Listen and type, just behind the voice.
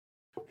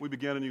We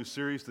began a new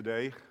series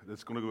today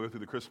that's going to go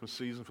through the Christmas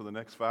season for the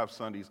next 5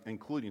 Sundays,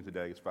 including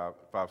today, it's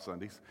five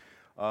Sundays,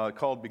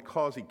 called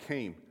Because He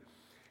Came.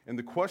 And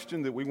the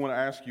question that we want to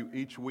ask you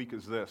each week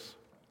is this: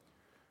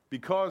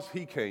 because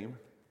He came,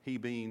 He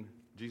being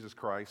Jesus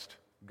Christ,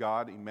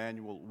 God,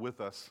 Emmanuel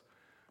with us,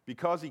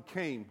 because He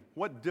came,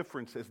 what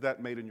difference has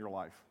that made in your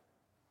life?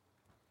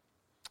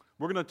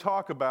 We're going to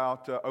talk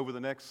about, over the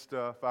next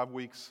 5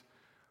 weeks,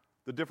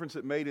 the difference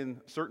it made in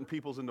certain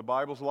people's in the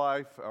Bible's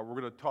life. We're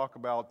going to talk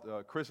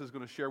about, Chris is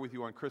going to share with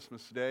you on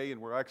Christmas Day,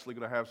 and we're actually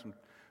going to have some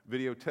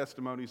video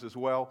testimonies as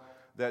well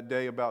that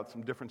day about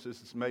some differences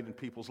it's made in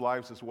people's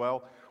lives as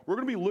well. We're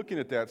going to be looking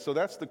at that, so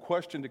that's the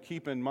question to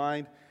keep in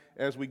mind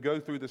as we go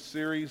through this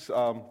series,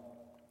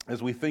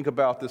 as we think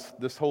about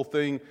this whole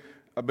thing.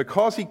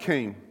 Because He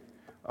came,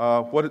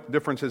 what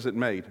difference has it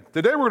made?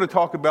 Today we're going to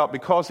talk about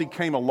because He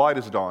came, a light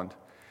has dawned.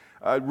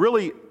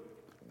 Really,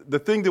 the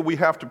thing that we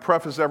have to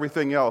preface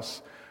everything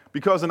else,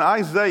 because in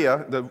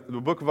Isaiah, the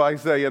book of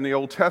Isaiah in the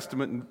Old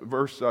Testament,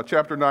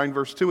 chapter 9,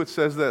 verse 2, it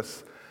says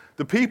this: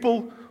 "The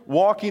people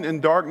walking in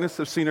darkness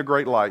have seen a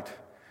great light,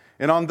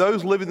 and on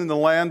those living in the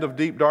land of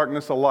deep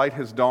darkness a light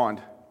has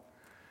dawned."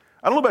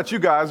 I don't know about you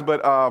guys,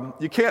 but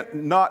you can't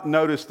not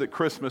notice that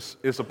Christmas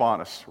is upon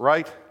us,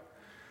 right?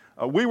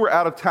 We were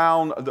out of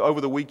town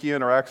over the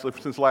weekend, or actually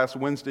since last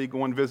Wednesday,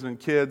 going visiting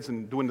kids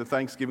and doing the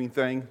Thanksgiving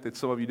thing that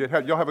some of you did.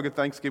 Y'all have a good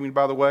Thanksgiving,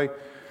 by the way?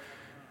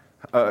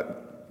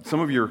 Some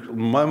of you are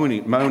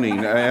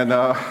moaning, and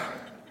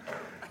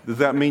does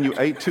that mean you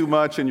ate too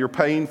much and you're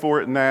paying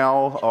for it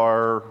now,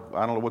 or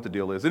I don't know what the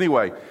deal is.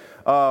 Anyway,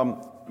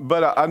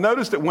 but I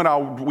noticed that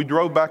when we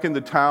drove back into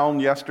town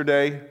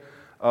yesterday,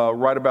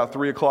 right about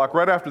 3 o'clock,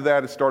 right after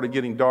that it started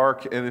getting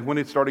dark, and when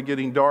it started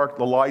getting dark,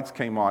 the lights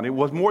came on. It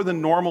was more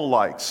than normal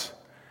lights.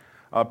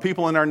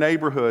 People in our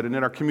neighborhood and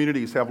in our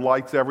communities have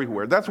lights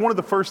everywhere. That's one of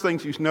the first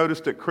things you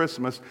noticed at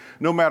Christmas,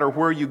 no matter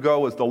where you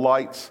go, is the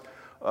lights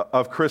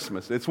of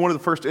Christmas. It's one of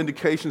the first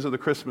indications of the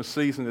Christmas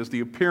season is the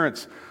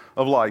appearance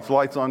of lights.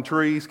 Lights on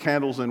trees,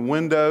 candles in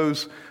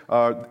windows.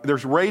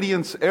 There's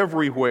radiance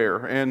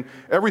everywhere, and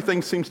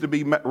everything seems to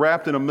be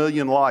wrapped in a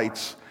million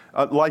lights,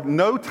 like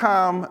no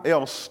time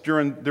else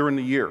during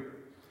the year.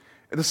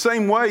 In the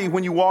same way,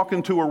 when you walk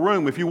into a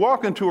room, if you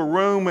walk into a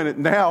room and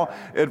now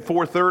at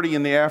 4:30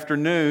 in the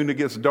afternoon it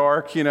gets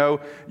dark,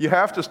 you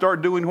have to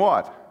start doing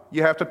what?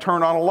 You have to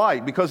turn on a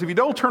light, because if you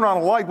don't turn on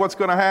a light, what's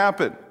going to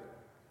happen?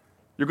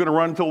 You're going to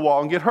run into a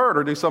wall and get hurt,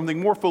 or do something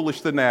more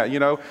foolish than that.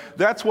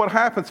 That's what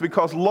happens,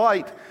 because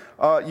light,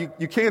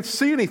 you can't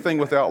see anything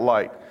without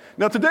light.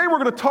 Now today we're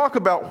going to talk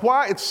about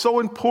why it's so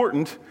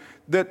important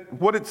that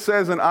what it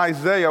says in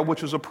Isaiah,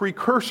 which is a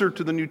precursor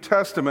to the New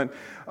Testament,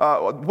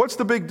 what's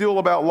the big deal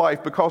about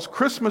life? Because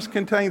Christmas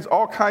contains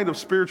all kinds of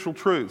spiritual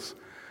truths,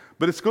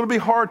 but it's going to be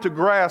hard to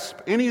grasp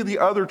any of the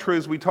other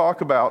truths we talk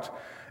about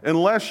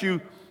unless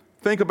you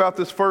think about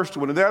this first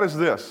one, and that is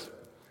this: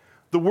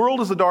 the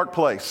world is a dark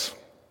place.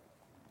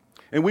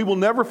 And we will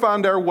never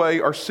find our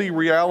way or see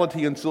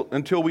reality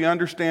until we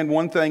understand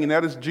one thing, and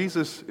that is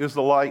Jesus is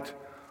the light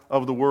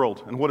of the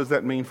world. And what does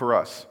that mean for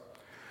us?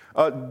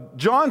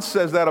 John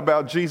says that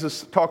about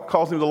Jesus,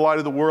 calls him the light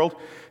of the world.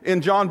 In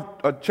John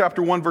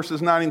chapter 1,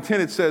 verses 9 and 10,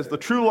 it says, "The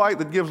true light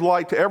that gives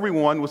light to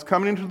everyone was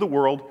coming into the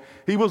world.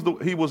 He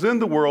was in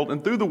the world,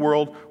 and through the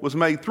world was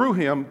made through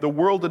him. The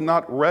world did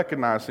not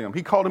recognize him."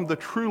 He called him the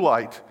true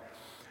light.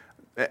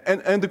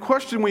 And the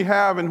question we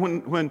have, and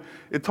when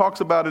it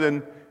talks about it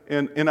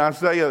in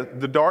Isaiah,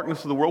 the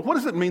darkness of the world, what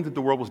does it mean that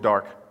the world was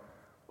dark?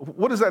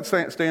 What does that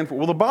stand for?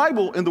 Well, the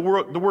Bible, the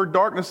word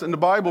darkness in the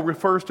Bible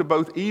refers to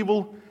both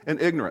evil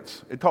and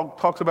ignorance. It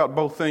talks about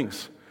both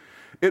things.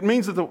 It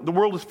means that the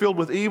world is filled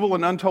with evil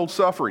and untold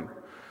suffering.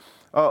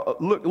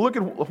 Look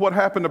at what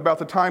happened about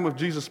the time of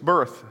Jesus'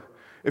 birth.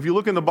 If you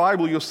look in the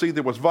Bible, you'll see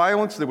there was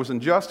violence, there was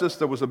injustice,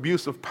 there was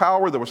abuse of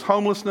power, there was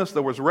homelessness,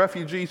 there was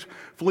refugees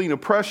fleeing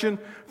oppression,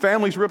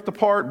 families ripped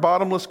apart,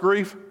 bottomless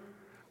grief.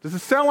 Does it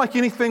sound like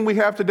anything we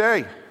have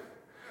today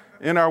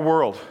in our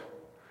world?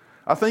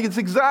 I think it's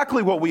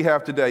exactly what we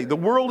have today. The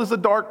world is a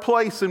dark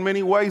place in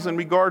many ways in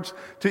regards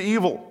to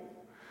evil.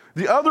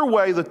 The other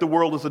way that the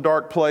world is a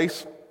dark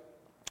place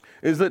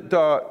is that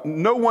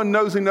no one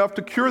knows enough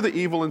to cure the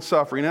evil and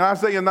suffering. In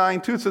Isaiah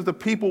 9:2, it says, "The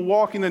people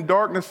walking in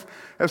darkness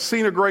have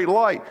seen a great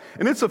light."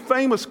 And it's a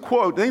famous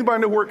quote.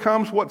 Anybody know where it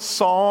comes, what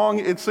song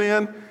it's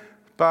in?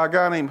 By a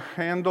guy named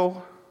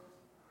Handel.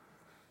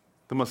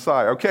 The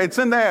Messiah. Okay, it's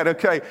in that.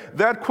 Okay,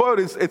 that quote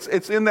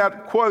it's in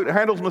that quote.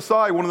 Handel's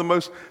Messiah, one of the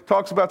most,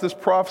 talks about this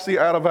prophecy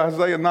out of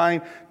Isaiah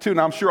 9:2.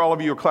 Now I'm sure all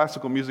of you are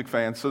classical music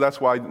fans, so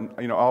that's why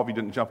all of you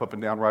didn't jump up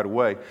and down right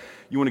away.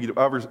 You want to give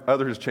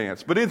others a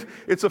chance, but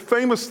it's a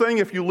famous thing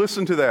if you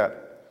listen to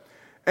that.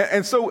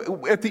 And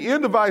so at the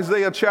end of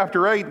Isaiah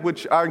chapter 8,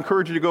 which I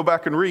encourage you to go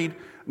back and read,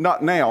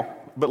 not now,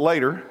 but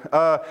later,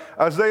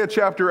 Isaiah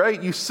chapter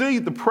 8, you see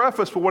the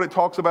preface for what it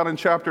talks about in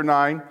chapter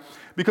 9.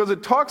 Because it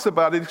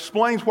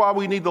explains why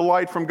we need the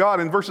light from God.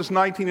 In verses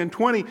 19 and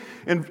 20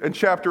 in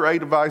chapter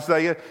 8 of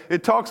Isaiah,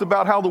 it talks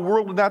about how the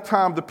world at that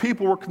time, the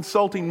people were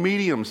consulting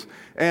mediums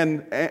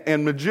and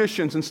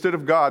magicians instead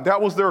of God.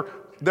 That was their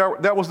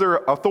that was their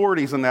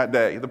authorities in that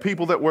day. The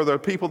people that were the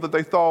people that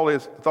they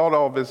thought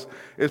of as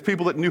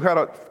people that knew how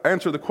to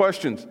answer the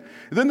questions.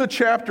 And then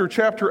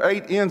chapter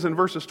 8 ends in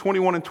verses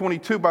 21 and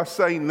 22 by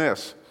saying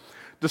this: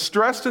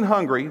 distressed and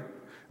hungry,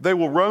 they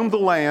will roam the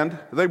land.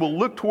 They will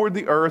look toward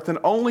the earth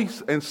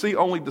and see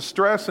only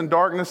distress and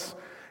darkness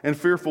and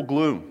fearful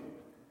gloom.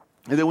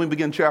 And then we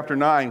begin chapter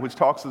 9, which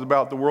talks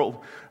about the world,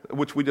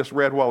 which we just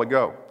read a while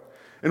ago.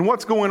 And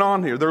what's going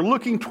on here? They're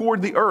looking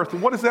toward the earth.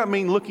 And what does that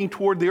mean, looking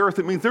toward the earth?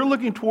 It means they're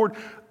looking toward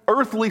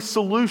earthly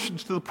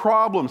solutions to the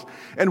problems.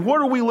 And where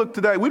do we look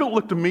today? We don't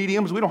look to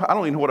mediums. I don't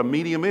even know what a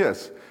medium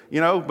is,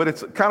 but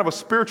it's kind of a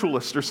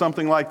spiritualist or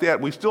something like that.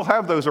 We still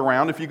have those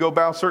around. If you go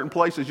about certain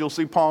places, you'll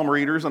see palm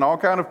readers and all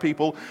kind of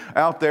people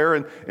out there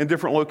in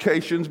different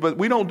locations. But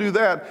we don't do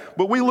that.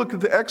 But we look at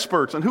the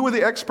experts. And who are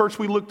the experts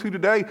we look to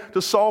today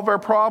to solve our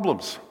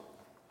problems?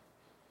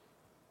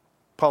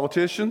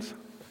 Politicians?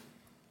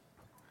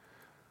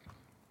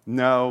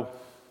 No.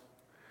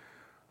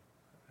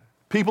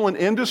 People in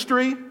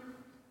industry?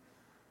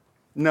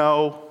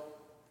 No.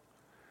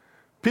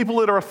 People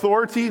that are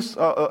authorities,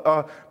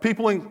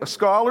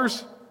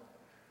 scholars?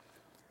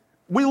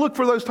 We look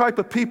for those type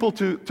of people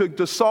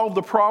to solve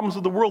the problems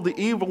of the world, the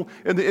evil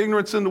and the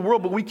ignorance in the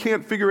world, but we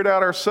can't figure it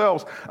out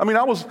ourselves. I mean,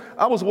 I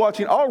was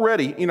watching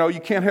already,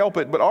 you can't help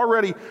it, but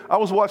already I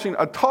was watching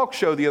a talk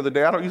show the other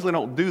day. I usually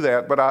don't do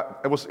that, but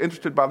I was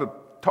interested by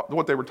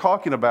what they were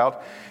talking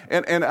about,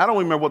 and I don't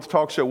remember what the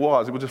talk show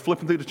was. It was just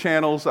flipping through the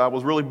channels. I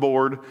was really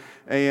bored,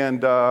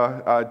 and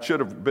I should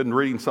have been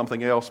reading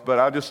something else, but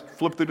I just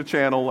flipped through the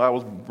channel.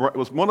 It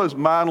was one of those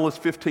mindless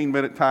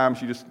 15-minute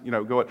times you just,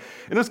 go. And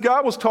this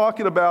guy was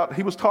talking about,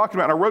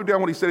 and I wrote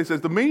down what he said. He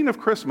says, the meaning of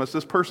Christmas,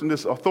 this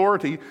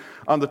authority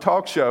on the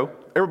talk show,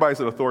 everybody's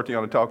an authority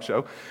on a talk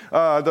show.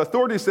 The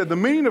authority said, the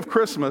meaning of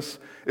Christmas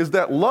is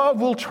that love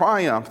will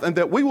triumph and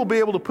that we will be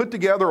able to put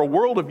together a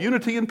world of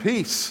unity and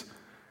peace.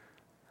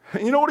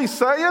 And you know what he's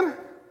saying?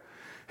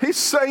 He's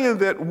saying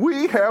that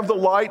we have the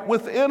light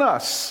within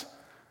us.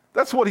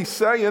 That's what he's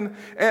saying.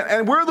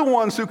 And we're the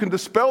ones who can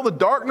dispel the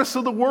darkness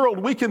of the world.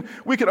 We can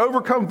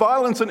overcome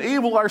violence and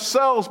evil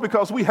ourselves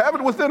because we have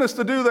it within us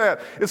to do that.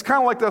 It's kind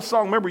of like that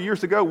song, remember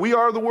years ago, We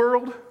Are the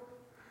World?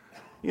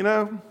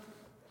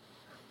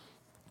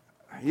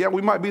 Yeah,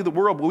 we might be the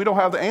world, but we don't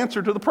have the answer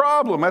to the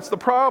problem. That's the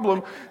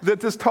problem that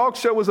this talk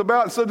show is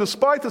about. So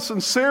despite the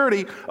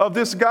sincerity of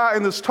this guy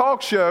in this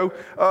talk show,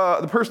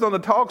 the person on the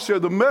talk show,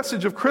 the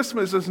message of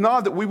Christmas is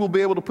not that we will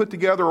be able to put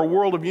together a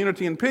world of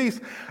unity and peace.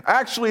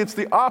 Actually, it's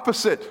the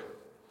opposite.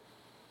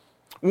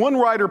 One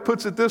writer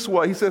puts it this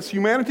way. He says,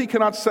 humanity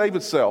cannot save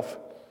itself.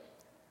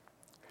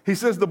 He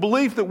says, the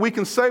belief that we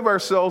can save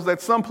ourselves,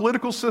 that some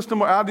political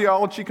system or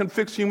ideology can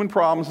fix human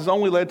problems, has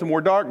only led to more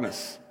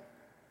darkness.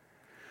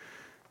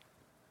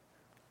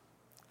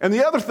 And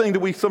the other thing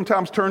that we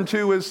sometimes turn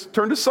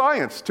to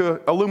science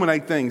to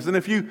illuminate things. And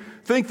if you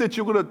think that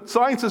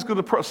science is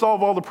going to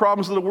solve all the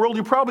problems of the world,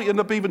 you probably end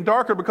up even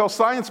darker because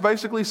science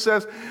basically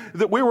says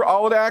that we were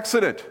all an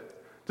accident.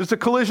 Just a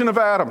collision of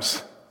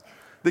atoms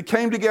that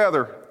came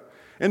together.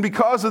 And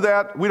because of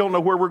that, we don't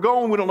know where we're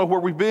going, we don't know where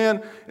we've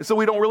been, and so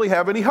we don't really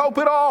have any hope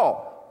at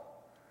all.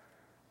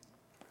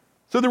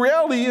 So the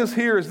reality is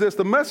this.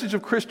 The message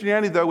of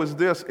Christianity, though, is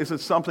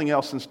it's something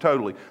else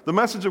totally. The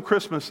message of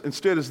Christmas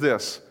instead is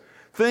this.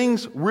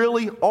 Things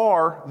really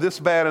are this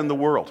bad in the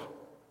world.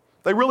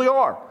 They really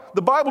are.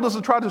 The Bible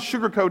doesn't try to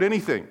sugarcoat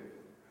anything.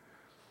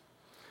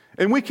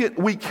 And we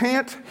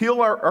can't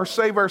heal or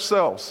save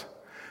ourselves.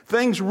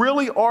 Things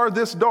really are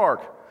this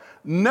dark.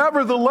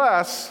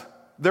 Nevertheless,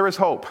 there is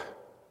hope.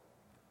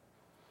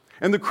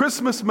 And the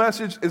Christmas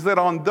message is that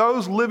on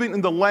those living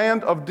in the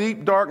land of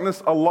deep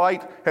darkness, a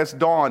light has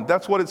dawned.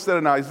 That's what it said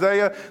in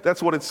Isaiah.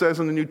 That's what it says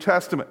in the New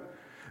Testament.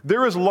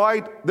 There is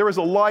light. There is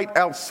a light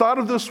outside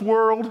of this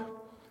world.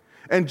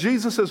 And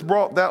Jesus has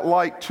brought that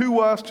light to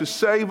us to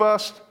save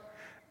us.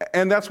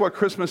 And that's what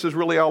Christmas is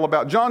really all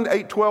about. John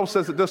 8:12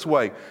 says it this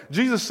way.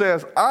 Jesus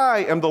says,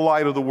 I am the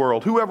light of the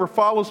world. Whoever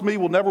follows me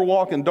will never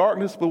walk in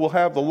darkness, but will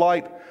have the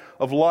light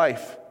of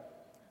life.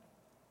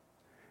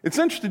 It's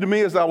interesting to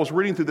me as I was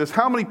reading through this,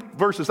 how many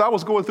verses, I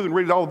was going through and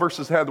reading all the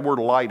verses that had the word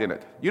light in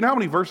it. You know how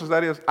many verses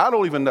that is? I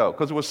don't even know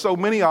because there was so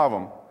many of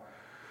them.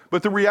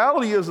 But the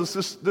reality is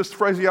this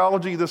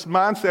phraseology, this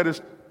mindset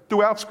is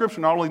throughout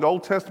Scripture, not only the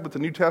Old Testament, but the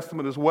New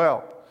Testament as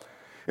well.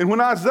 And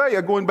when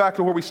Isaiah, going back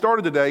to where we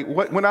started today,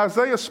 when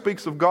Isaiah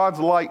speaks of God's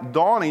light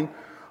dawning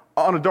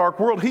on a dark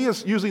world, he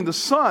is using the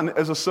sun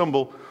as a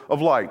symbol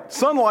of light.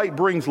 Sunlight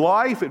brings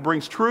life, it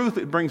brings truth,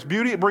 it brings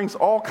beauty, it brings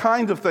all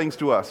kinds of things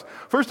to us.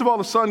 First of all,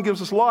 the sun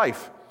gives us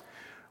life.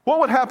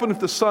 What would happen if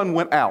the sun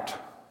went out?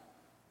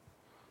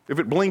 If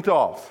it blinked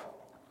off?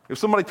 If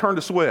somebody turned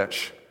a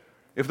switch?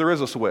 If there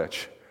is a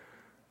switch?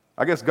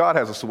 I guess God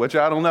has a switch.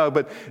 I don't know.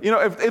 But,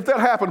 if that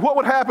happened, what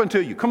would happen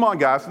to you? Come on,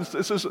 guys.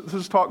 This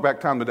is talk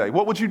back time today.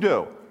 What would you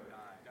do?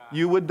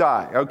 You would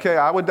die. Okay,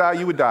 I would die.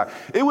 You would die.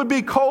 It would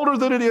be colder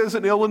than it is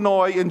in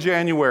Illinois in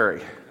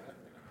January,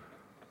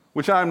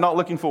 which I am not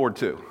looking forward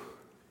to.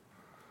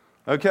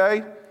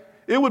 Okay?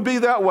 It would be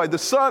that way. The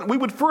sun, we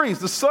would freeze.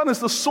 The sun is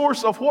the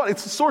source of what?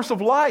 It's the source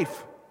of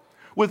life.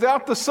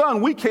 Without the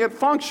sun, we can't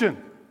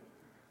function.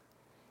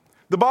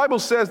 The Bible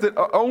says that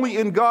only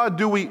in God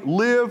do we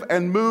live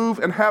and move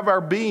and have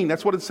our being.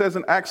 That's what it says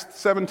in Acts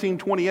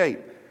 17:28.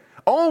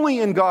 Only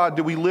in God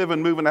do we live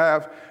and move and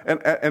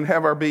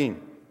have our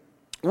being.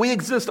 We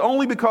exist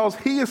only because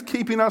He is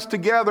keeping us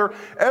together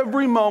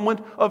every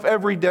moment of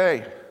every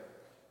day.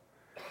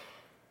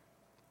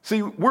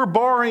 See, we're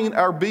borrowing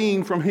our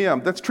being from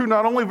Him. That's true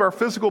not only of our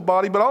physical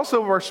body, but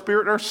also of our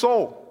spirit and our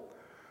soul.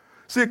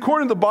 See,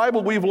 according to the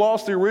Bible, we've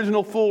lost the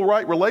original full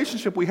right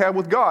relationship we have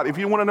with God. If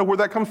you want to know where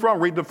that comes from,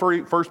 read the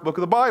first book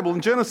of the Bible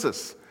in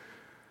Genesis.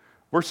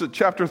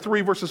 Chapter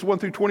 3, verses 1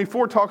 through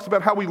 24 talks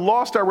about how we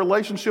lost our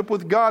relationship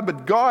with God,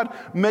 but God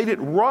made it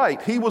right.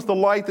 He was the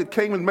light that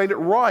came and made it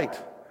right.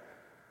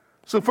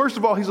 So first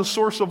of all, He's a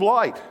source of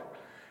light.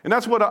 And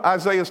that's what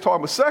Isaiah is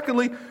talking about.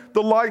 Secondly,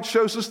 the light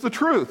shows us the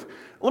truth.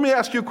 Let me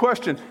ask you a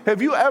question.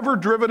 Have you ever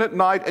driven at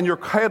night and your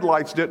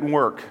headlights didn't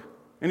work?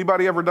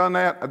 Anybody ever done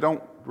that? I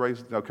don't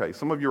raise, okay,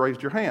 some of you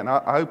raised your hand.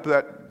 I hope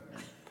that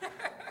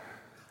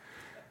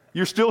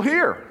you're still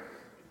here.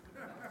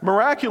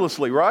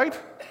 Miraculously, right?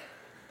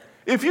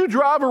 If you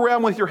drive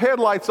around with your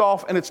headlights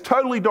off and it's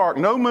totally dark,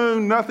 no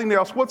moon, nothing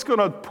else, what's going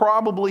to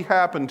probably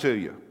happen to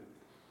you?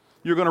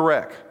 You're going to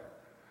wreck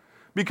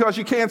because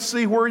you can't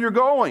see where you're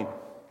going.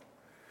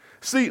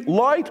 See,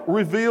 light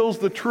reveals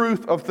the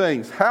truth of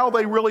things, how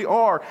they really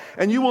are,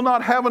 and you will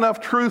not have enough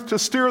truth to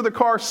steer the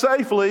car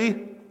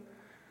safely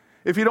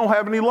if you don't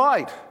have any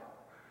light.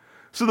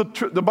 So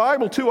the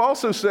Bible, too,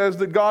 also says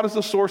that God is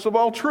the source of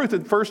all truth.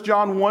 In 1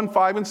 John 1,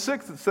 5, and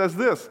 6, it says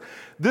this: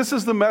 "This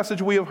is the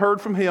message we have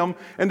heard from Him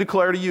and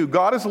declare to you.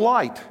 God is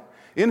light.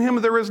 In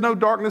Him there is no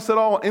darkness at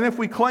all. And if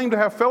we claim to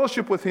have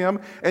fellowship with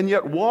Him and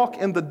yet walk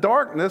in the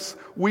darkness,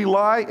 we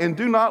lie and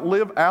do not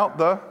live out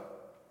the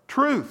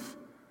truth."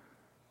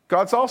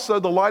 God's also,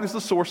 the light is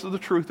the source of the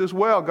truth as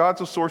well. God's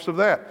the source of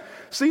that.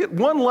 See, at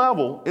one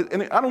level,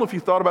 and I don't know if you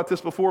thought about this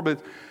before, but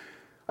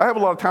I have a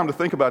lot of time to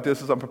think about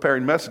this as I'm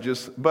preparing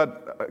messages,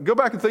 but go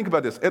back and think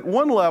about this. At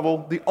one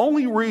level, the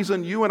only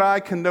reason you and I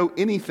can know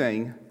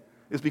anything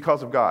is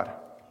because of God.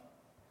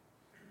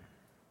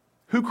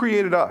 Who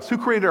created us? Who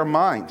created our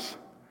minds?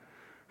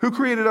 Who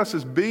created us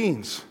as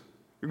beings?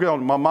 You're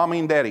going, my mommy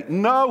and daddy.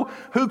 No,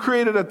 who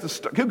created it?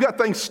 Who got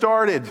things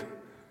started?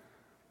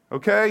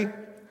 Okay?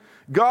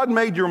 God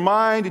made your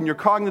mind and your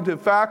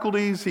cognitive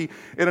faculties.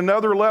 At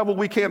another level,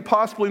 we can't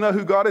possibly know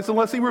who God is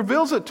unless He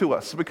reveals it to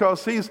us,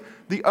 because He's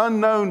the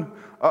unknown.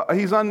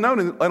 He's unknown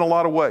in a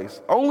lot of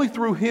ways. Only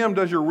through Him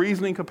does your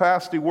reasoning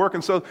capacity work,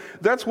 and so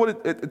that's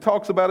what it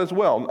talks about as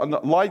well.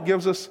 Light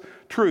gives us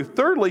truth.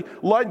 Thirdly,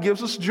 light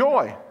gives us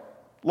joy.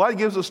 Light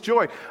gives us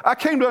joy. I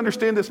came to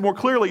understand this more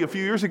clearly a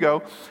few years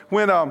ago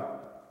when I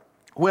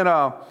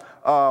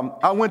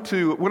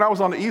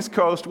was on the East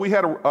Coast. We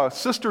had a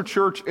sister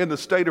church in the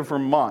state of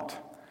Vermont.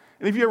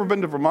 And have you ever been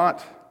to Vermont?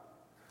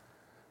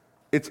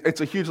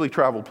 It's a hugely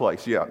traveled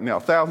place, yeah. Now,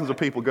 thousands of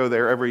people go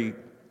there every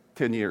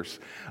 10 years.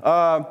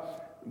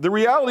 The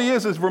reality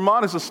is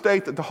Vermont is a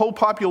state that the whole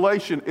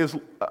population is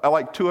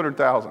like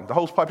 200,000, the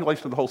whole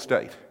population of the whole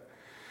state.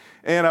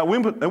 And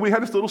we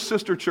had this little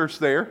sister church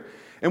there,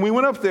 and we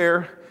went up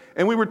there,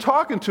 and we were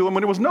talking to them,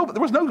 and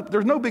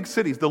there's no big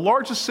cities. The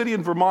largest city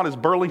in Vermont is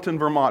Burlington,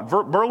 Vermont.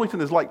 Burlington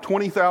is like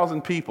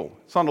 20,000 people.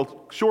 It's on the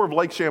shore of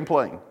Lake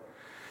Champlain.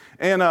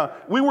 And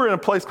we were in a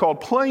place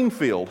called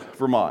Plainfield,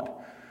 Vermont.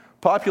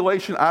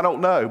 Population, I don't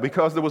know,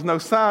 because there was no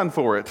sign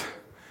for it.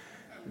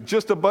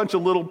 Just a bunch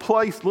of little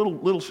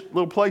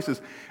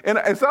places. And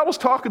as I was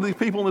talking to these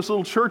people in this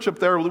little church up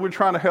there, we were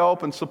trying to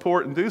help and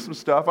support and do some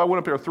stuff. I went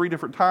up there 3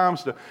 different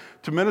times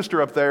to minister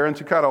up there and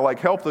to kind of like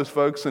help those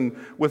folks and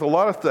with a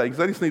lot of things.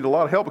 They just need a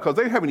lot of help because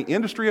they didn't have any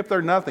industry up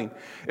there, nothing.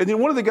 And then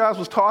one of the guys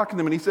was talking to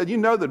them, and he said, "You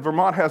know that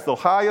Vermont has the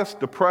highest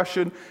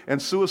depression and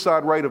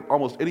suicide rate of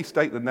almost any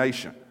state in the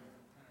nation."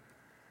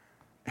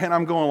 And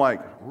I'm going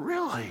like,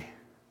 "Really?"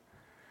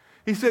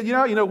 He said, you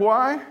know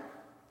why?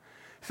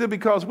 He said,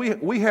 because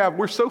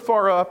we're so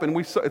far up and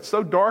it's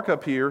so dark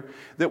up here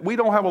that we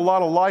don't have a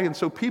lot of light, and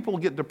so people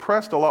get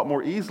depressed a lot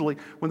more easily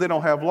when they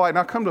don't have light.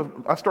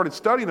 And I started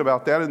studying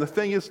about that, and the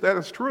thing is, that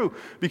is true,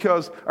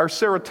 because our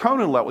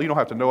serotonin level, you don't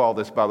have to know all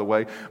this, by the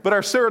way, but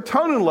our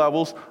serotonin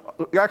levels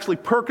actually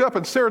perk up,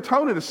 and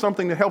serotonin is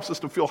something that helps us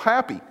to feel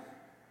happy.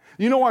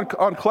 You know,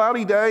 on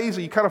cloudy days,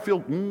 you kind of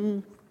feel,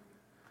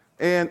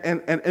 and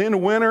in the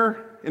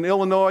winter in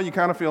Illinois, you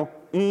kind of feel,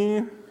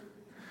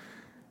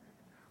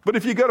 But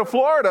if you go to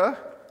Florida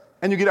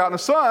and you get out in the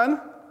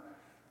sun,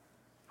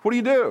 what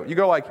do? You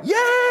go like,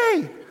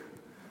 yay!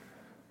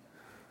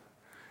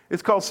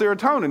 It's called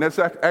serotonin.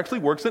 That actually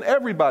works in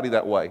everybody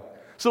that way.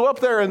 So up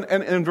there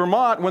in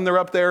Vermont, when they're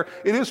up there,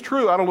 it is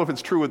true. I don't know if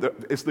it's true.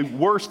 It's the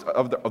worst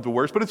of the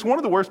worst, but it's one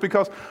of the worst,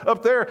 because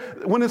up there,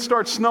 when it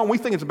starts snowing, we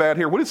think it's bad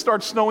here. When it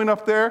starts snowing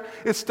up there,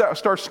 it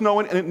starts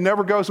snowing, and it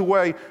never goes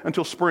away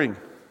until spring.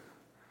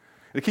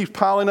 It keeps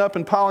piling up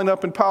and piling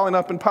up and piling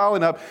up and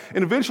piling up,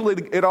 and eventually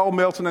it all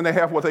melts, and then they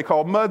have what they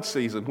call mud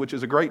season, which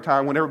is a great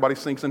time when everybody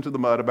sinks into the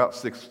mud about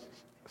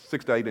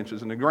 6 to 8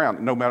 inches in the ground,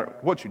 no matter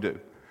what you do.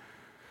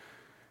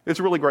 It's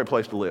a really great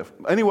place to live.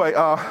 Anyway,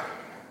 what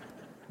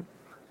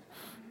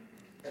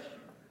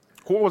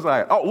was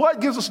I at? Oh, what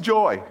gives us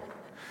joy?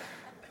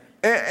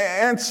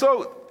 And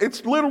so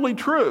it's literally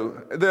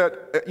true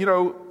that,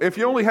 if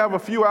you only have a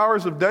few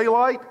hours of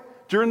daylight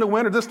during the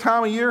winter, this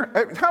time of year,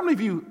 how many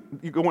of you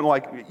going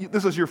like,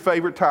 this is your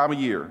favorite time of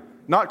year?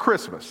 Not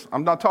Christmas.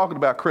 I'm not talking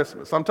about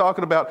Christmas. I'm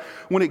talking about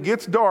when it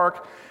gets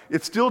dark.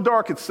 It's still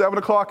dark at 7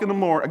 o'clock in the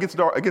morning.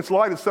 It gets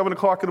light at 7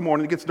 o'clock in the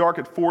morning. It gets dark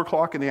at 4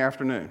 o'clock in the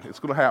afternoon. It's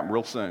going to happen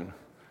real soon.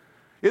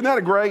 Isn't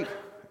that great?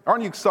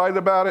 Aren't you excited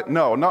about it?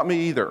 No, not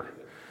me either.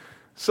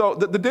 So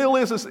the deal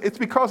is it's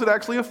because it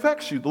actually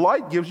affects you. The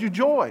light gives you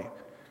joy.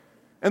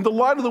 And the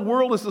light of the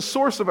world is the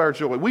source of our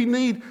joy. We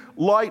need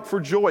light for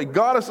joy.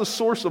 God is the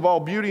source of all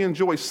beauty and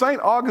joy.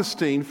 St.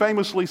 Augustine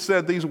famously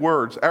said these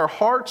words, "Our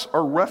hearts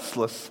are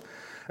restless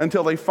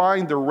until they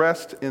find their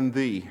rest in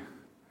thee."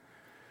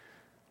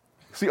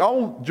 See,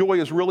 all joy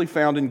is really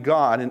found in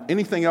God, and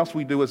anything else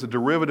we do is a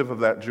derivative of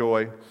that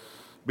joy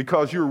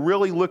because you're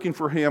really looking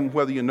for Him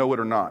whether you know it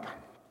or not.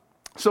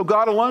 So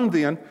God alone,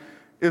 then,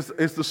 is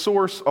the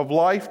source of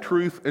life,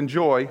 truth, and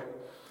joy,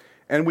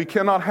 and we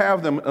cannot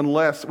have them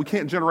we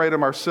can't generate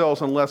them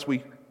ourselves unless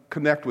we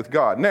connect with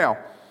God. Now,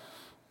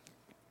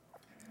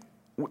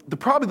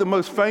 probably the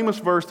most famous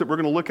verse that we're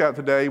going to look at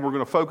today, we're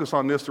going to focus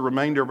on this the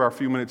remainder of our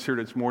few minutes here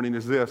this morning,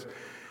 is this.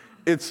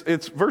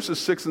 It's verses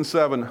 6 and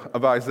 7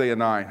 of Isaiah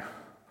 9.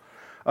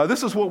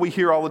 This is what we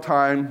hear all the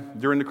time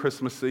during the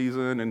Christmas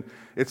season, and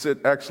it's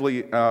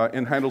actually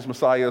in Handel's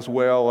Messiah as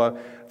well.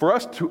 For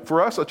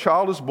us a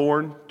child is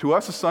born, to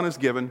us a son is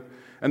given,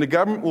 and the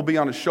government will be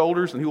on his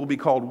shoulders, and he will be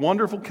called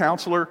Wonderful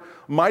Counselor,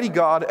 Mighty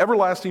God,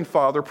 Everlasting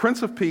Father,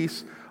 Prince of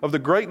Peace. Of the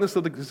greatness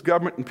of his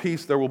government and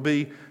peace there will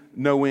be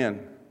no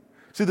end.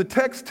 See, the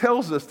text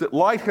tells us that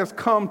light has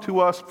come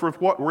to us for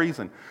what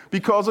reason?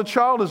 Because a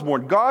child is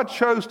born. God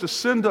chose to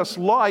send us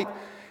light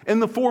in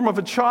the form of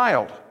a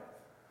child.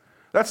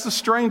 That's the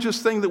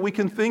strangest thing that we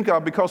can think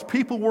of, because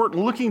people weren't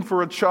looking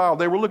for a child.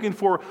 They were looking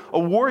for a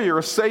warrior,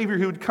 a savior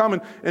who would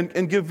come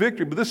and give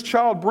victory. But this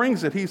child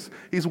brings it.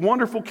 He's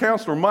Wonderful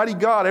Counselor, Mighty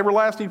God,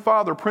 Everlasting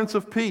Father, Prince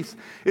of Peace.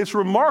 It's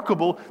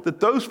remarkable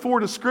that those 4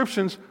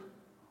 descriptions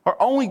are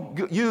only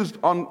used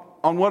on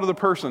one other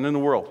person in the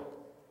world,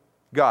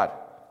 God.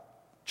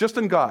 Just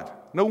in God.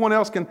 No one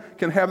else can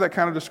have that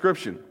kind of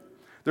description.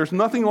 There's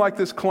nothing like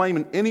this claim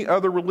in any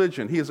other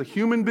religion. He is a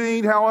human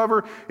being,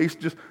 however. He's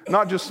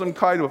not just some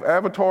kind of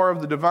avatar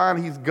of the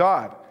divine. He's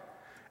God.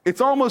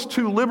 It's almost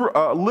too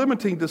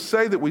limiting to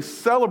say that we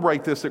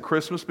celebrate this at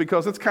Christmas,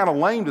 because it's kind of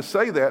lame to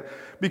say that.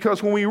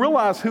 Because when we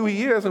realize who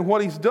He is and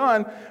what He's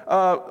done,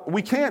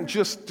 we can't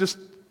just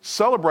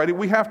celebrate it.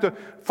 We have to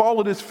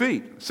fall at His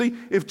feet. See,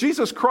 if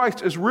Jesus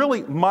Christ is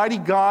really Mighty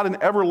God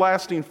and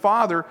Everlasting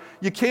Father,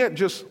 you can't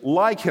just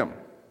like Him.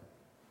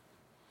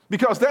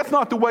 Because that's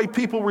not the way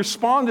people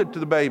responded to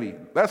the baby.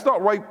 That's not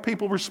the way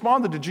people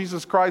responded to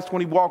Jesus Christ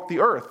when He walked the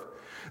earth.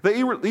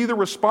 They either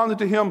responded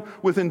to Him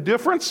with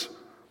indifference,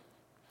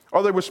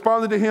 or they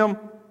responded to Him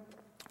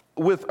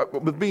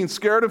with being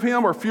scared of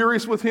Him or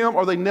furious with Him,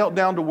 or they knelt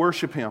down to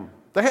worship Him.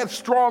 They had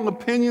strong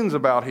opinions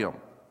about Him.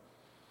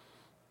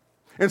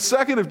 And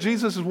second, if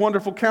Jesus is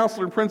Wonderful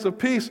Counselor and Prince of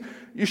Peace,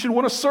 you should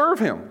want to serve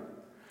Him.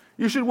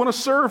 You should want to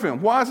serve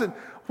Him. Why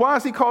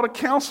is He called a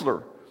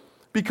counselor?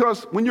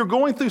 Because when you're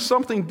going through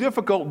something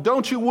difficult,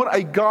 don't you want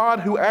a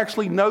God who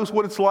actually knows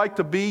what it's like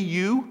to be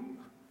you?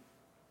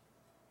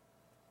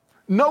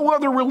 No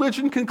other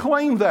religion can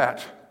claim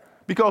that,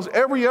 because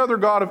every other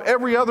God of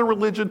every other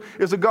religion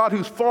is a God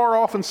who's far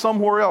off and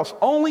somewhere else.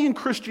 Only in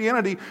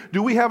Christianity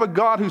do we have a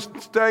God who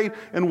stayed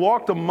and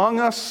walked among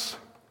us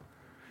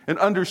and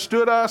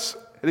understood us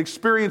and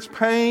experienced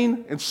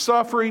pain and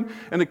suffering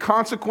and the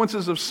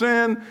consequences of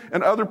sin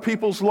and other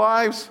people's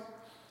lives.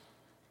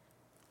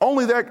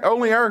 Only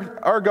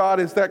our God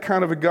is that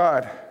kind of a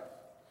God.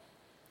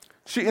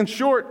 See, in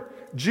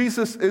short,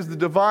 Jesus is the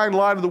divine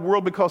light of the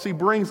world because He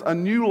brings a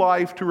new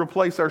life to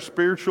replace our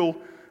spiritual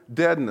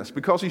deadness,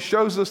 because He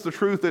shows us the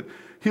truth that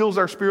heals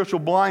our spiritual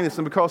blindness,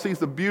 and because He's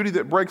the beauty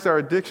that breaks our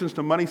addictions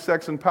to money,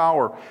 sex, and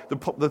power,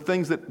 the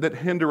things that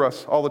hinder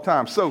us all the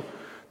time. So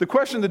the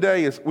question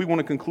today we want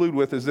to conclude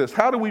with is this: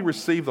 how do we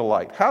receive the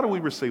light? How do we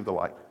receive the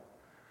light?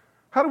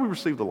 How do we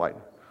receive the light?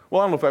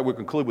 Well, I don't know if I would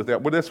conclude with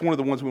that, but that's one of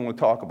the ones we want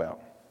to talk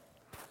about.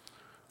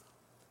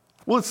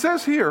 Well, it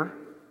says here,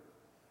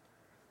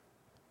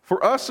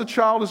 for us a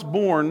child is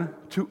born,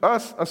 to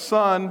us a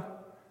son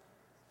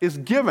is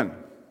given.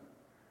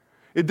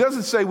 It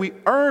doesn't say we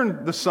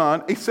earn the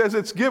son, it says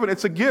it's given,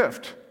 it's a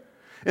gift.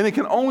 And it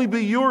can only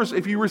be yours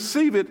if you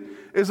receive it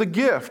as a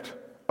gift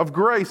of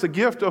grace, a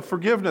gift of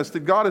forgiveness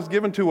that God has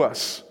given to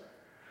us.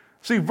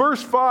 See,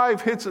 verse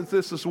 5 hits at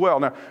this as well.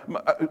 Now,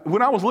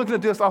 when I was looking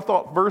at this, I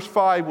thought verse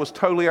 5 was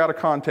totally out of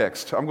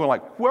context. I'm going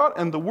like, what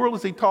in the world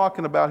is he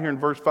talking about here in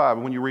verse 5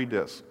 when you read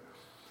this?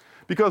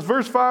 Because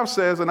verse 5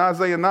 says, in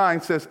Isaiah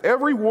 9, says,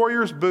 every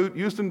warrior's boot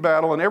used in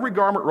battle and every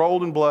garment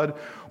rolled in blood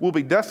will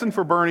be destined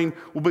for burning,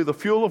 will be the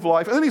fuel of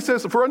life. And then he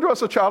says, for unto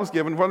us a child is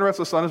given, for unto us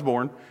a son is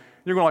born.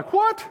 You're going like,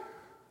 what?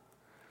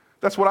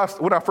 That's when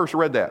I first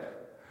read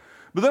that.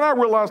 But then I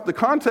realized the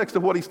context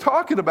of what he's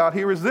talking about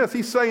here is this.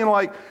 He's saying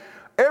like,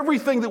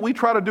 everything that we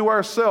try to do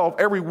ourselves,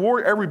 every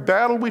war, every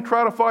battle we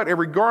try to fight,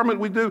 every garment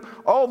we do,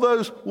 all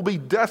those will be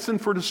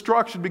destined for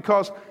destruction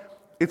because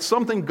it's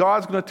something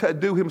God's going to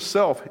do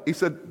himself. He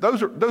said,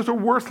 those are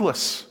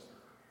worthless.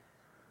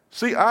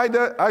 See,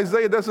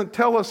 Isaiah doesn't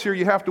tell us here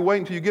you have to wait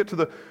until you get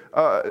to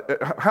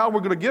how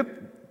we're going to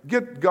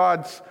get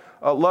God's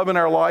love in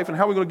our life and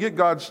how we're going to get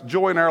God's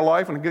joy in our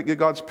life and get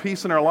God's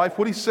peace in our life.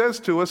 What he says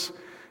to us,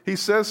 he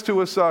says,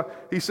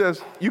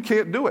 you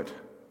can't do it.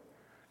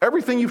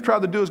 Everything you've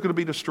tried to do is going to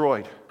be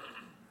destroyed.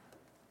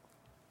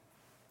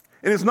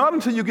 And it's not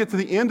until you get to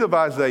the end of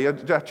Isaiah,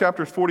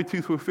 chapters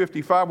 42 through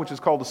 55, which is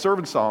called the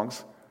Servant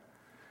Songs,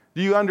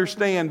 do you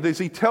understand, does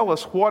he tell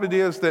us what it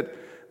is that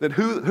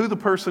who the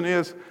person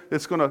is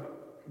that's going to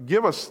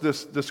give us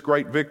this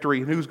great victory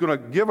and who's going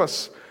to give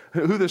us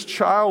who this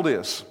child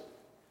is.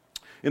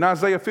 In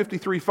Isaiah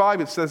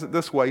 53:5, it says it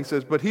this way. He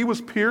says, but he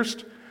was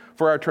pierced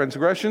for our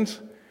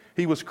transgressions.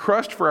 He was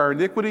crushed for our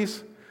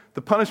iniquities.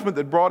 The punishment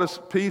that brought us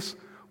peace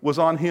was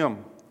on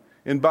him.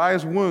 And by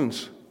his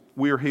wounds,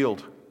 we are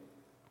healed.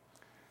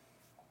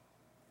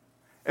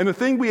 And the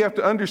thing we have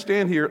to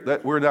understand here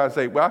that we're in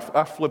Isaiah, well,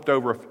 I flipped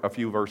over a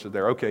few verses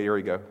there. Okay, here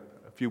we go.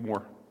 A few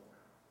more.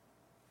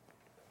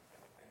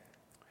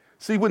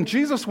 See, when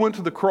Jesus went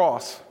to the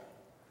cross,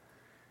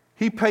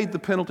 he paid the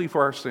penalty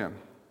for our sin.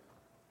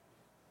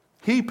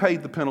 He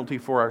paid the penalty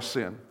for our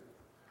sin.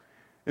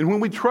 And when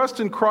we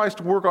trust in Christ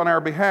to work on our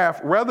behalf,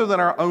 rather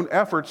than our own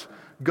efforts,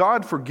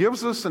 God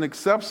forgives us and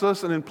accepts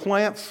us and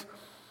implants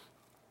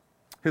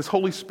his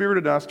Holy Spirit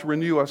in us to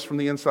renew us from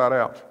the inside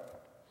out.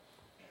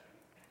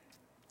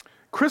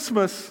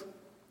 Christmas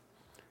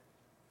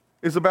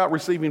is about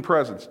receiving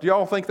presents. Do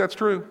y'all think that's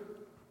true?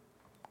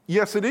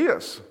 Yes, it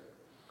is.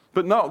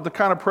 But not the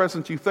kind of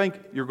presents you think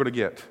you're going to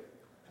get.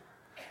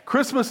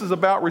 Christmas is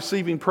about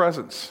receiving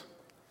presents.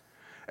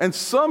 And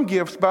some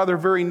gifts, by their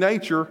very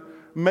nature,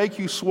 make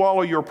you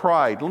swallow your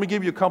pride. Let me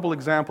give you a couple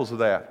examples of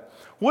that.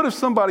 What if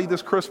somebody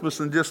this Christmas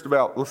in just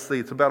about, let's see,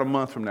 it's about a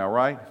month from now,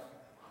 right?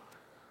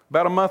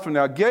 About a month from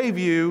now, gave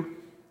you,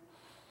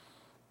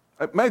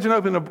 imagine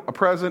opening a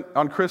present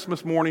on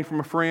Christmas morning from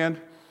a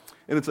friend,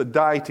 and it's a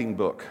dieting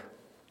book.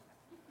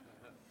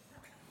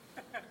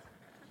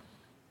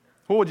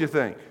 What would you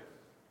think?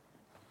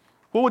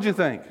 What would you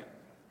think?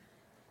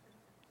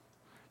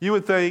 You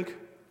would think,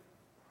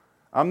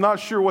 I'm not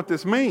sure what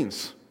this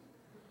means.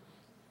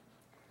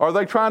 Are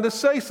they trying to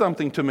say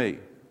something to me?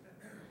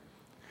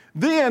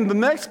 Then the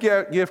next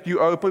gift you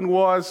opened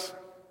was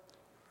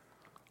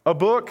a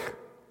book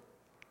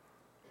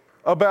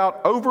about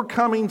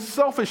overcoming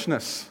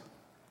selfishness.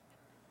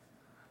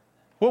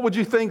 What would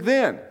you think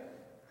then?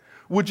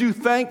 Would you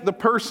thank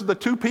the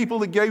two people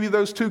that gave you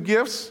those two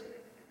gifts?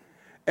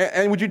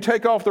 And would you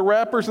take off the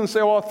wrappers and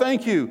say, well,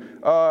 thank you?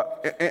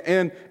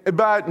 And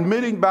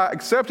by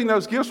accepting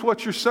those gifts,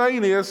 what you're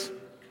saying is,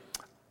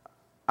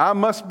 I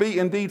must be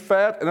indeed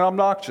fat and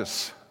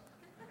obnoxious.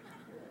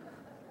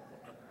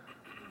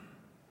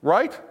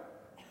 Right?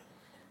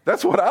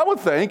 That's what I would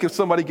think if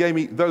somebody gave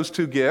me those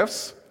two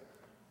gifts.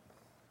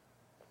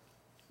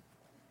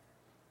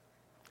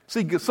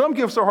 See, some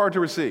gifts are hard to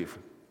receive.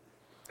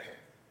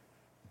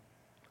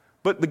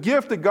 But the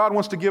gift that God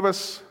wants to give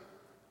us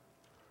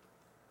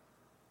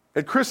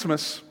at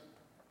Christmas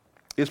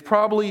is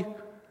probably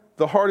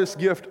the hardest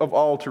gift of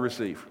all to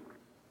receive.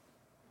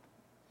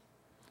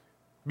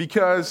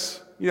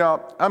 Because,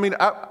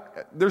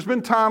 there's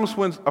been times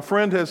when a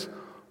friend has,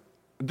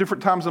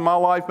 different times in my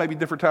life, maybe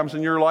different times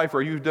in your life,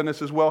 or you've done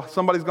this as well,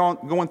 somebody's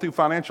going through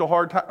financial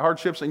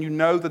hardships and you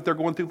know that they're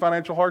going through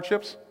financial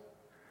hardships.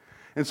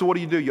 And so what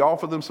do? You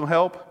offer them some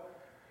help.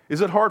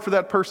 Is it hard for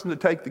that person to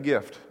take the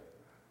gift?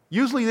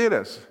 Usually it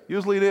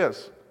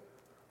is.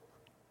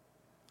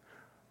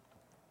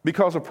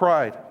 Because of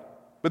pride.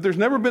 But there's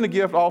never been a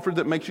gift offered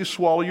that makes you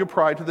swallow your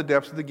pride to the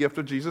depths of the gift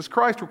of Jesus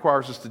Christ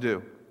requires us to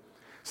do.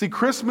 See,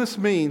 Christmas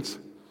means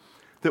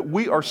that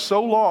we are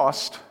so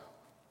lost,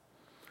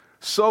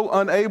 so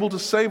unable to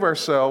save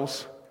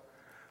ourselves,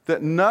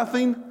 that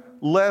nothing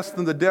less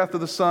than the death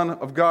of the Son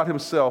of God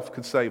himself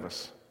could save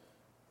us.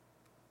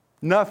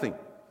 Nothing.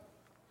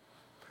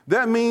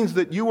 That means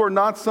that you are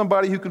not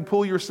somebody who can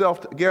pull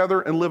yourself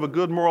together and live a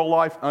good moral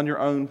life on your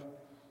own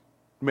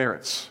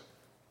merits.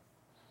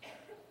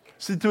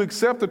 See, to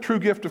accept the true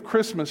gift of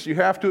Christmas, you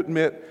have to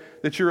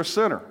admit that you're a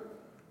sinner.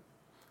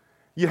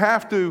 You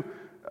have to,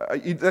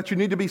 that you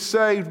need to be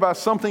saved by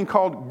something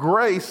called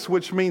grace,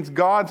 which means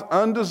God's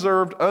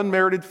undeserved,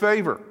 unmerited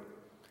favor.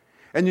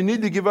 And you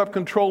need to give up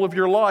control of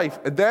your life.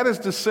 And that is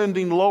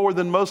descending lower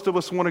than most of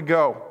us want to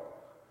go.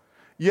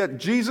 Yet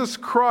Jesus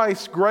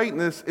Christ's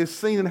greatness is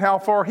seen in how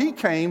far he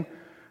came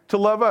to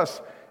love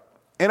us.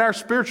 And our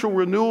spiritual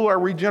renewal, our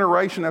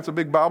regeneration, that's a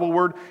big Bible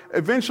word,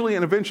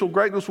 eventual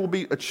greatness will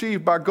be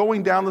achieved by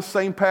going down the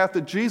same path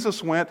that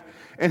Jesus went,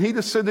 and he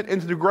descended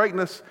into the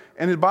greatness.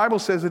 And the Bible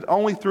says that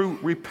only through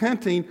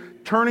repenting,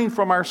 turning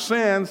from our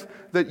sins,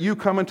 that you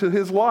come into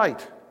his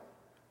light.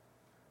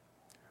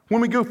 When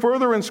we go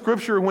further in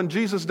Scripture, when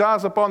Jesus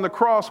dies upon the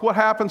cross, what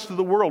happens to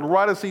the world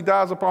right as he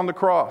dies upon the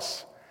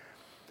cross?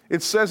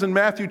 It says in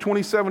Matthew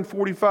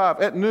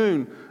 27:45, at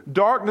noon,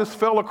 darkness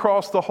fell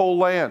across the whole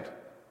land.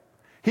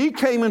 He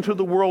came into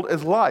the world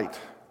as light.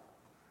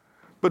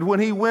 But when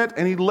he went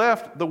and he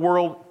left the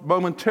world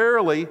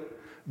momentarily,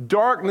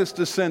 darkness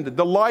descended.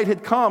 The light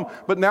had come,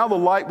 but now the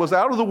light was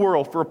out of the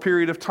world for a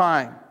period of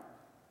time.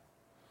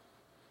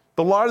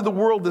 The light of the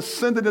world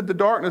descended into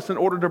darkness in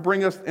order to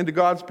bring us into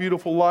God's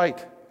beautiful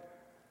light.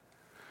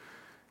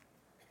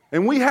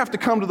 And we have to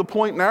come to the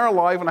point in our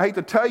life, and I hate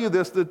to tell you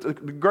this, that the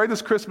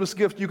greatest Christmas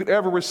gift you could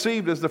ever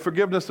receive is the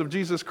forgiveness of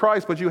Jesus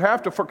Christ, but you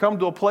have to come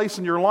to a place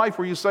in your life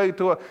where you say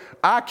to it,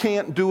 I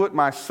can't do it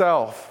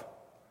myself.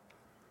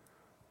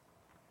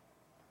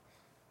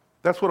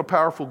 That's what a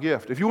powerful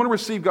gift. If you want to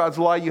receive God's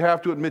light, you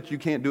have to admit you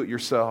can't do it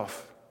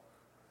yourself.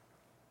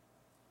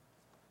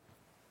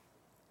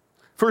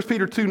 1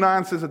 Peter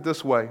 2:9 says it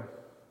this way,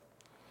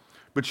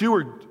 but you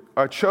are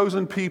a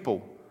chosen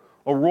people,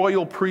 a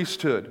royal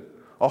priesthood,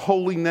 a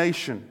holy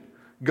nation,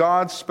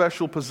 God's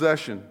special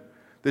possession,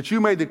 that you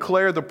may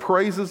declare the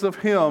praises of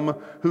him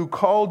who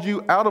called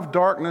you out of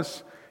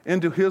darkness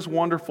into his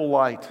wonderful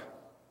light.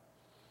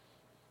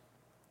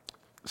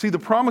 See, the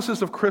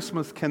promises of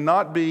Christmas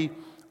cannot be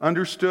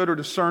understood or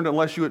discerned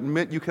unless you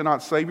admit you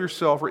cannot save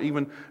yourself or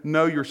even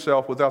know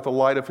yourself without the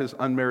light of his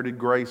unmerited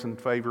grace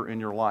and favor in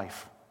your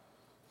life.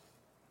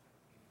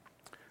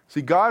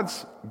 See, God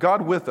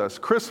with us,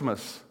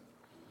 Christmas,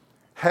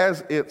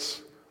 has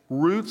its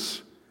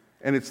roots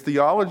and its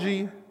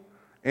theology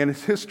and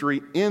its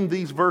history in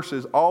these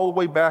verses all the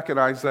way back in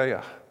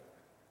Isaiah.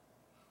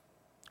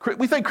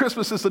 We think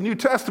Christmas is a New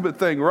Testament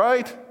thing,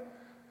 right?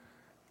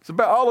 It's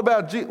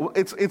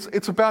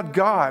about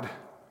God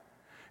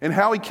and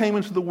how he came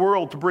into the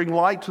world to bring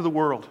light to the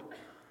world.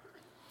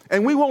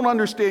 And we won't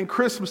understand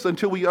Christmas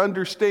until we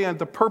understand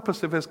the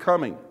purpose of his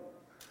coming,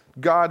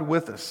 God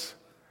with us.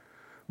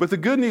 But the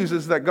good news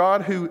is that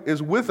God who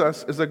is with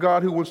us is a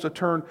God who wants to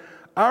turn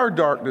our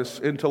darkness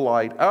into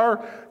light, our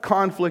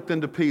conflict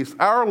into peace,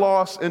 our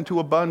loss into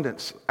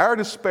abundance, our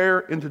despair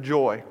into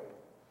joy.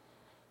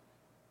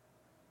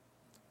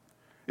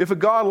 If a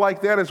God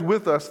like that is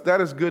with us, that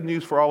is good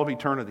news for all of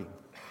eternity.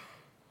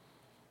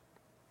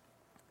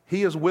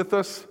 He is with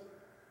us.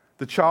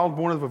 The child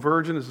born of a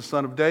virgin is the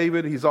son of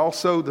David. He's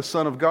also the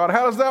Son of God.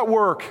 How does that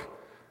work?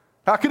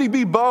 How could he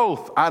be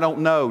both? I don't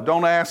know.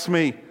 Don't ask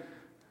me.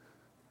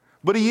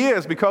 But he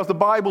is, because the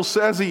Bible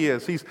says he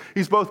is.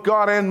 He's both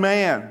God and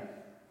man.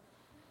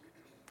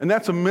 And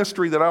that's a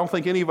mystery that I don't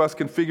think any of us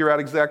can figure out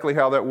exactly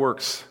how that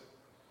works.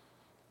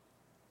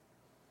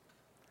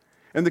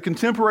 And the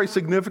contemporary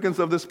significance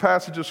of this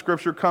passage of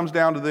Scripture comes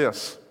down to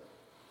this.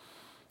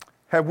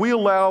 Have we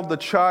allowed the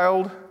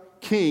child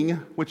king,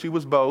 which he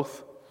was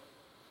both,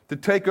 to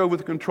take over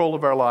the control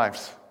of our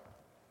lives?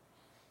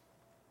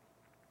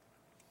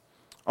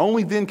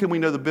 Only then can we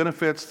know the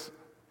benefits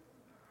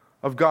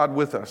of God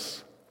with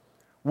us.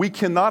 We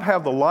cannot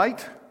have the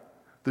light,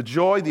 the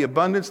joy, the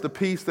abundance, the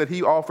peace that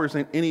he offers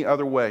in any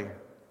other way.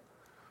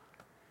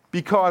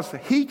 Because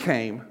he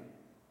came,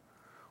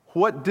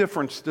 what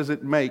difference does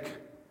it make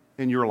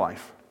in your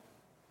life?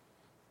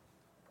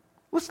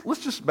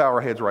 Let's just bow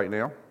our heads right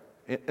now,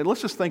 and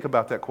let's just think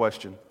about that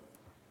question.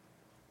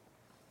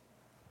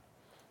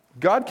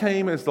 God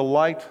came as the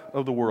light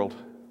of the world.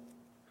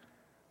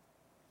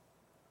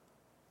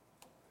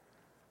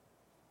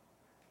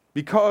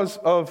 Because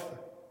of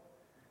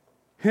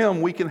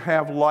him, we can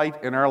have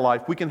light in our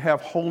life. We can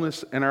have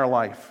wholeness in our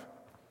life.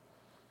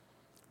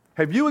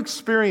 Have you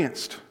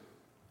experienced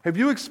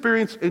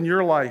in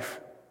your life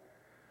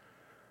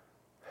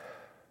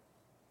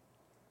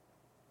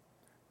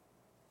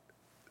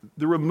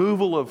the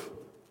removal of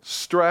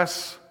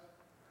stress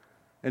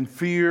and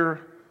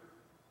fear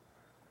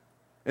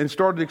and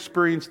started to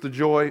experience the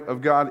joy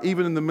of God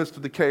even in the midst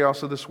of the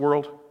chaos of this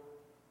world?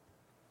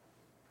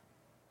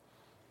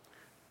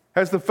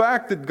 Has the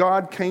fact that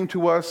God came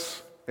to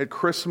us at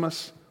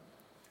Christmas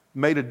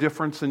made a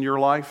difference in your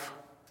life?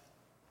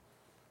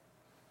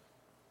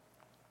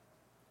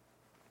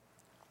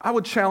 I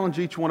would challenge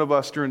each one of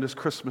us during this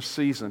Christmas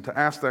season to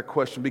ask that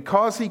question.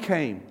 Because he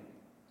came,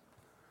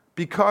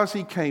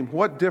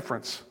 what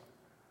difference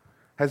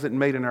has it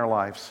made in our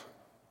lives?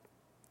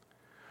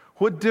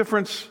 What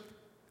difference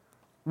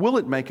will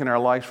it make in our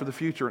lives for the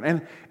future?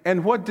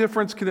 And what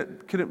difference can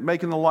it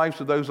make in the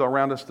lives of those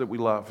around us that we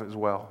love as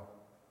well?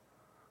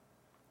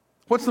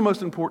 What's the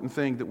most important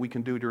thing that we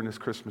can do during this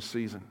Christmas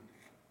season?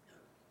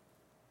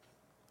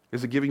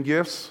 Is it giving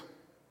gifts?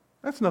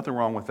 That's nothing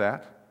wrong with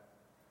that.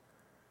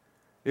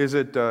 Is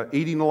it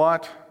eating a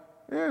lot?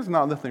 There's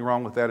nothing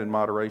wrong with that in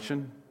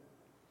moderation.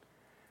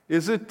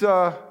 Is it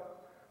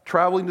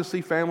traveling to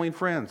see family and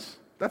friends?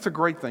 That's a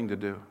great thing to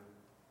do.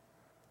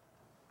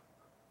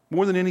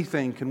 More than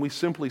anything, can we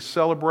simply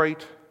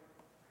celebrate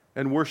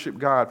and worship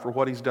God for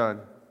what he's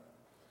done?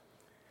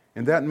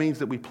 And that means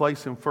that we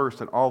place him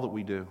first in all that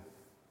we do.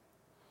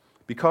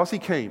 Because he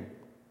came,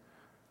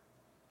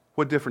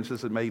 what difference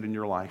has it made in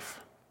your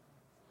life?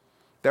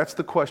 That's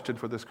the question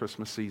for this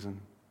Christmas season.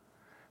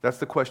 That's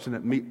the question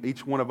that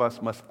each one of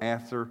us must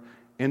answer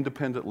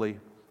independently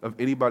of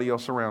anybody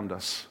else around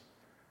us.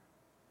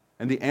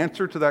 And the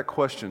answer to that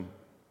question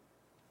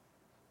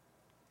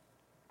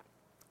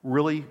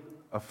really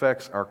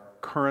affects our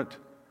current,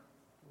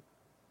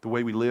 the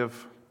way we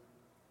live,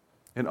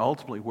 and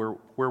ultimately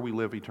where we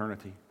live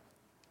eternity.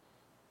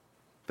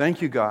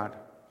 Thank you, God.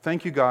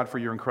 Thank you, God, for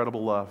your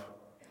incredible love.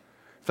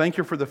 Thank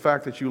you for the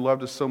fact that you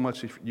loved us so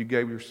much that you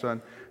gave your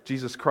Son,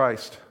 Jesus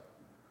Christ.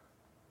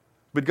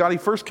 But God, He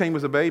first came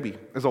as a baby,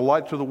 as a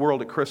light to the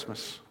world at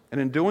Christmas.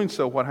 And in doing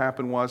so, what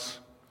happened was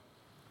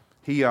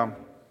He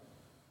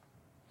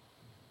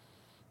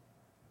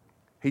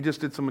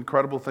just did some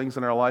incredible things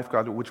in our life,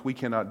 God, which we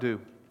cannot do.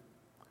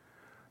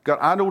 God,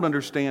 I don't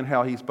understand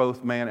how He's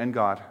both man and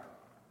God.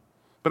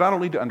 But I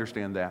don't need to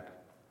understand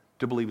that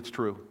to believe it's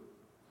true.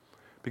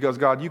 Because,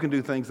 God, you can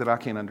do things that I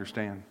can't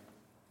understand.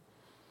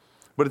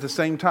 But at the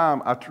same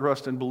time, I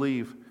trust and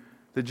believe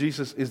that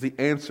Jesus is the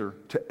answer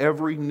to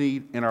every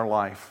need in our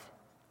life.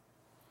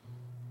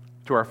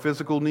 To our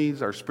physical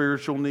needs, our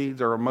spiritual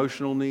needs, our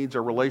emotional needs,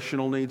 our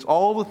relational needs,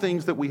 all the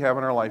things that we have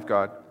in our life,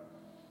 God.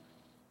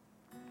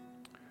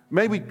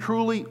 May we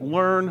truly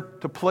learn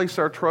to place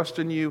our trust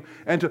in you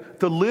and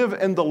to live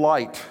in the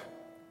light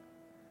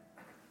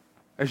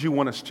as you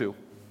want us to.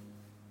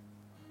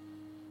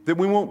 That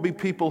we won't be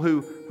people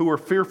who are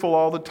fearful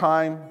all the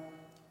time,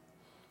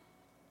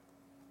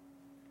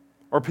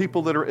 or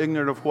people that are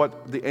ignorant of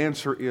what the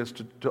answer is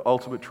to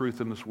ultimate truth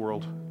in this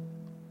world.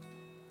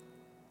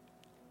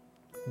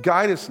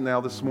 Guide us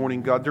now this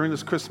morning, God, during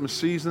this Christmas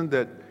season,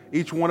 that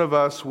each one of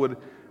us would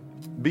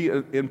be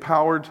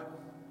empowered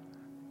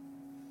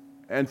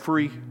and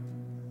free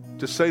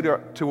to say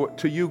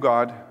to you,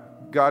 God,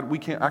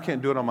 I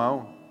can't do it on my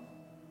own.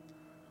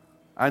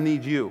 I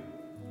need you.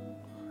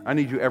 I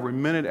need you every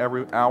minute,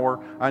 every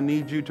hour. I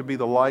need you to be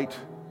the light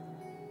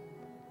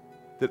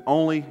that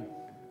only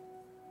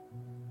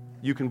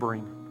you can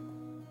bring.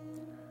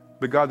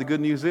 But God, the good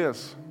news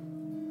is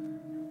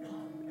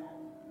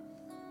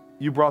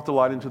you brought the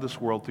light into this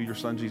world through your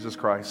Son, Jesus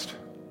Christ.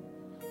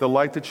 The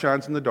light that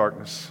shines in the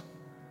darkness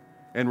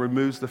and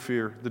removes the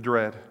fear, the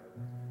dread,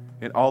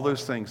 and all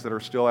those things that are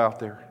still out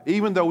there.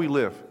 Even though we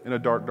live in a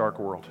dark, dark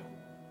world,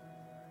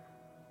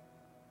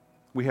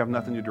 we have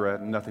nothing to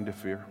dread and nothing to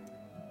fear.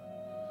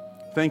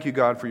 Thank you,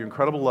 God, for your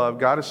incredible love.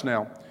 Guide us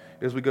now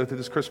as we go through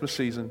this Christmas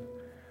season,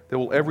 that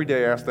we'll every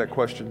day ask that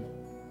question.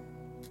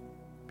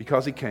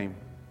 Because He came,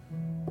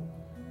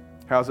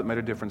 how has it made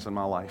a difference in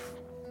my life?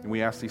 And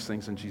we ask these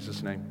things in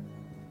Jesus' name.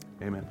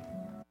 Amen.